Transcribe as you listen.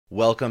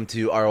Welcome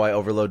to ROI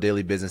Overload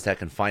Daily Business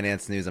Tech and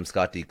Finance News. I'm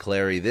Scott D.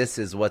 Clary. This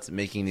is what's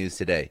making news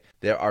today.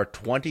 There are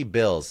 20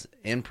 bills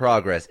in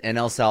progress in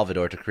El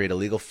Salvador to create a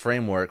legal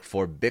framework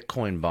for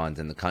Bitcoin bonds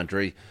in the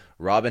country.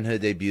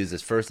 Robinhood debuts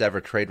its first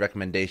ever trade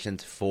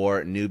recommendations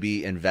for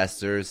newbie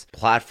investors.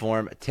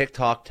 Platform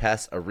TikTok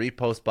tests a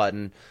repost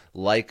button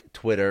like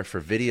Twitter for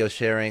video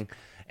sharing.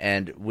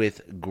 And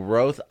with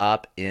growth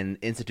up in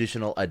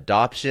institutional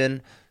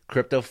adoption,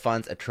 crypto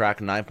funds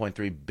attract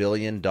 $9.3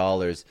 billion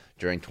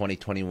during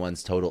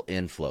 2021's total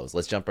inflows.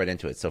 Let's jump right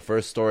into it. So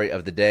first story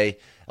of the day,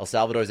 El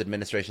Salvador's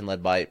administration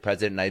led by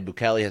President Nayib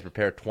Bukele has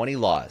prepared 20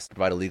 laws to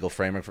provide a legal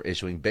framework for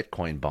issuing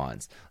Bitcoin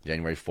bonds. On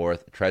January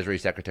 4th, Treasury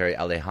Secretary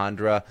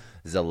Alejandra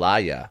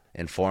Zelaya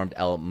informed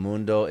El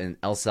Mundo in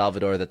El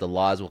Salvador that the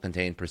laws will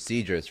contain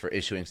procedures for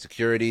issuing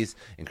securities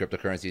in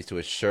cryptocurrencies to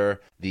assure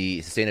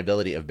the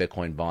sustainability of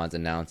Bitcoin bonds,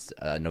 announced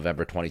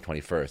November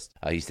 2021.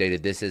 He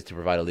stated this is to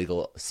provide a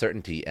legal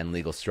certainty and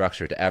legal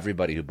structure to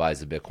everybody who buys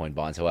the Bitcoin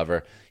bonds.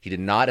 However, he did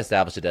not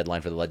establish a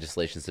deadline for the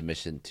legislation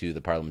submission to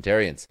the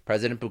parliamentarians.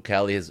 President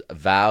Bukele has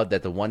vowed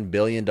that the $1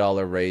 billion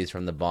raised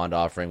from the bond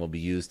offering will be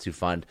used to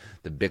fund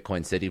the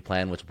Bitcoin City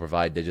Plan, which will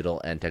provide digital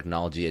and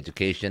technology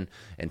education,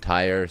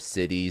 entire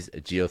cities,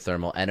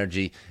 geothermal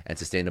energy, and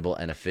sustainable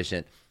and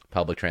efficient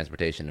public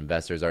transportation.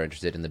 Investors are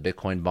interested in the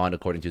Bitcoin bond,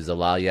 according to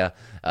Zelaya,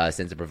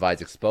 since it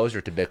provides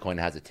exposure to Bitcoin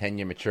and has a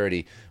 10-year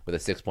maturity with a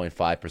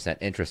 6.5%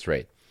 interest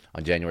rate.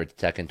 On January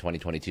 2nd,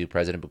 2022,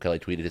 President Bukele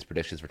tweeted his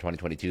predictions for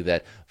 2022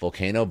 that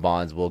volcano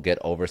bonds will get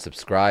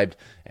oversubscribed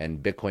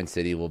and Bitcoin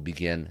City will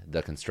begin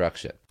the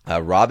construction.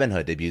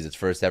 Robinhood debuts its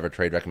first ever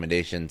trade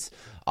recommendations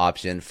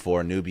option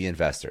for newbie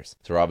investors.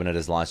 So Robinhood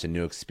has launched a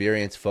new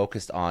experience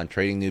focused on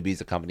trading newbies.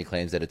 The company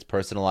claims that its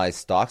personalized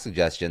stock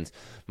suggestions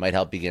might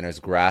help beginners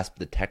grasp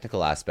the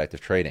technical aspect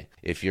of trading.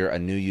 If you're a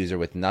new user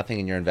with nothing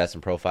in your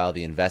investment profile,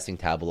 the investing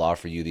tab will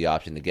offer you the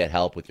option to get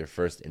help with your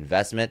first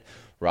investment.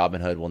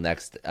 Robinhood will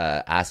next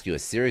ask you a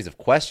series of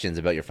questions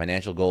about your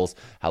financial goals,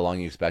 how long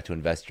you expect to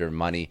invest your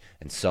money,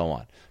 and so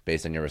on.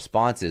 Based on your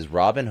responses,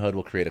 Robinhood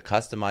will create a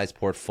customized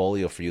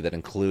portfolio for you that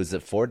includes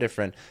 4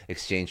 different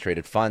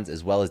exchange-traded funds,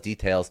 as well as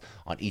details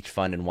on each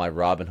fund and why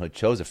Robinhood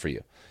chose it for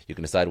you. You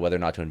can decide whether or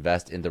not to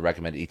invest in the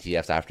recommended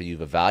ETFs after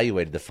you've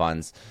evaluated the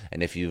funds,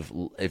 and if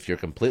you're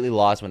completely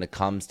lost when it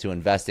comes to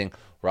investing,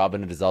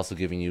 Robinhood is also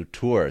giving you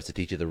tours to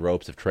teach you the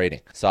ropes of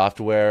trading.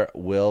 Software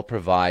will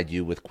provide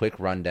you with quick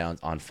rundowns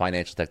on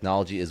financial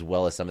technology as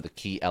well as some of the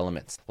key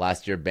elements.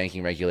 Last year,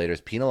 banking regulators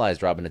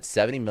penalized Robinhood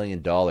 $70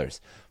 million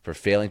for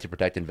failing to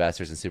protect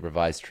investors and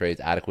supervise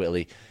trades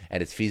adequately,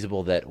 and it's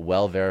feasible that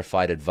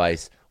well-verified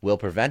advice will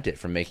prevent it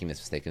from making this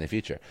mistake in the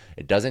future.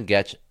 It doesn't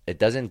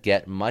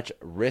get much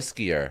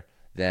riskier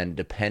than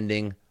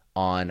depending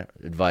on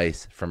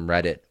advice from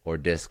Reddit or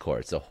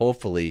Discord. So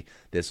hopefully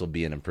this will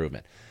be an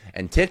improvement.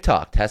 And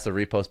TikTok tests a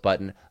repost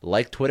button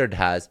like Twitter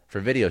has for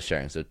video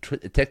sharing. So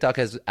TikTok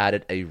has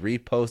added a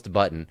repost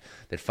button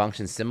that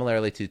functions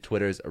similarly to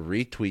Twitter's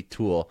retweet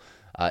tool.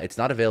 It's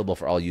not available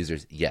for all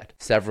users yet.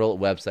 Several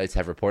websites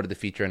have reported the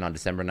feature, and on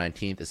December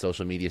 19th, the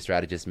social media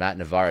strategist Matt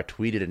Navarra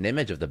tweeted an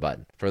image of the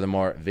button.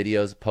 Furthermore,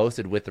 videos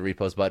posted with the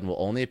repost button will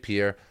only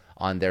appear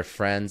on their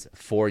friends'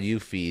 For You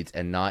feeds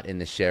and not in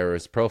the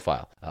sharer's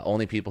profile.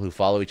 Only people who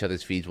follow each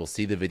other's feeds will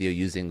see the video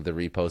using the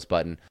repost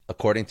button.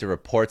 According to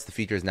reports, the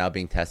feature is now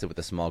being tested with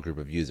a small group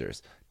of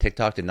users.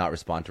 TikTok did not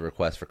respond to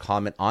requests for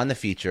comment on the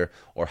feature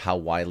or how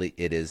widely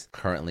it is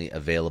currently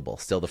available.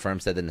 Still, the firm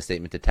said in a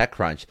statement to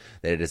TechCrunch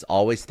that it is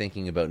always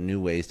thinking about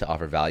new ways to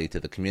offer value to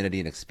the community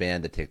and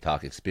expand the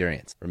TikTok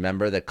experience.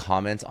 Remember that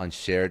comments on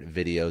shared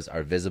videos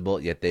are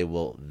visible, yet they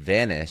will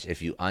vanish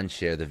if you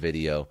unshare the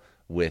video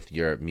with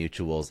your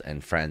mutuals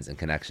and friends and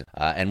connections.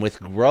 And with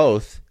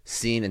growth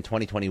seen in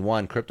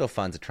 2021, crypto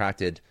funds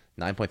attracted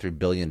 $9.3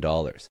 billion.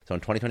 So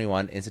in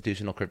 2021,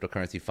 institutional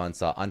cryptocurrency funds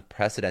saw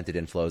unprecedented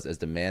inflows as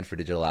demand for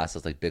digital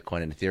assets like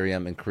Bitcoin and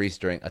Ethereum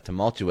increased during a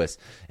tumultuous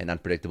and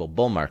unpredictable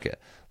bull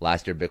market.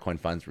 Last year, Bitcoin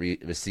funds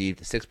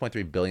received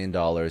 $6.3 billion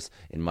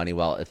in money,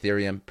 while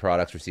Ethereum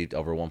products received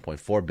over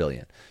 $1.4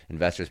 billion.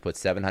 Investors put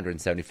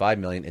 $775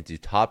 million into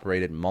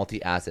top-rated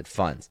multi-asset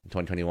funds. In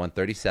 2021,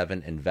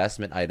 37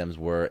 investment items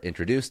were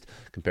introduced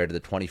compared to the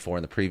 24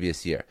 in the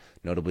previous year.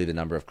 Notably, the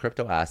number of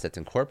crypto assets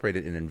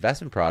incorporated in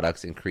investment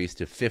products increased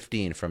to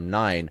 15 from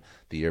 9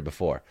 the year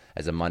before.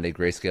 As of Monday,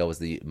 Grayscale was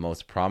the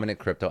most prominent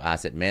crypto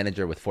asset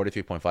manager with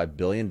 $43.5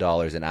 billion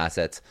in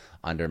assets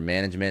under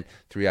management.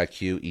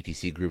 3iQ,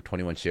 ETC Group,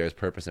 21 Shares,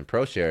 Purpose, and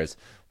ProShares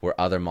were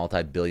other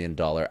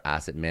multi-billion-dollar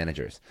asset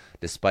managers.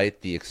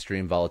 Despite the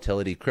extreme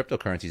volatility,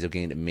 cryptocurrencies have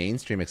gained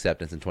mainstream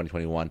acceptance in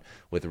 2021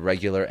 with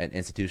regular and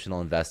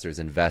institutional investors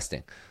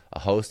investing. A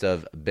host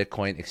of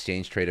Bitcoin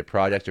exchange-traded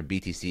projects, or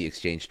BTC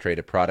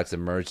exchange-traded products,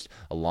 emerged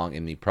along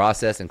in the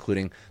process,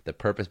 including the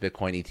Purpose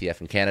Bitcoin ETF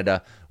in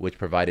Canada, which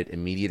provided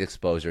immediate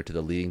exposure to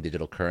the leading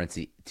digital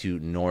currency to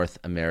North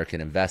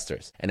American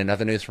investors. And in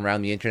other news from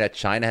around the internet,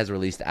 China has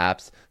released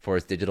apps for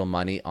its digital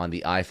money on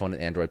the iPhone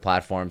and Android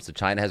platforms. So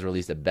China has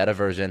released a beta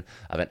version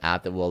of an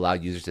app that will allow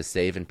users to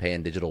save and pay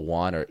in digital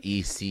yuan, or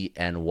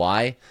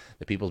ECNY.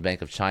 The People's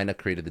Bank of China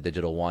created the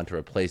digital yuan to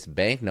replace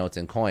banknotes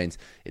and coins.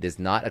 It is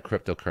not a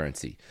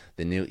cryptocurrency.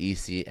 The new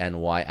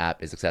ECNY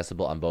app is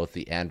accessible on both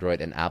the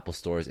Android and Apple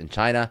stores in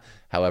China.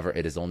 However,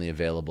 it is only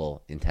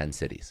available in 10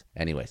 cities.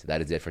 Anyways,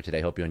 that is it for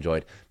today. Hope you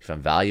enjoyed. If you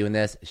found value in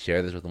this,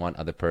 share this with one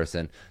other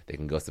person. They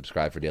can go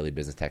subscribe for daily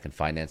business tech and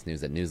finance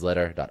news at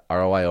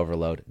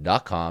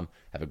newsletter.roioverload.com.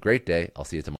 Have a great day. I'll see you tomorrow.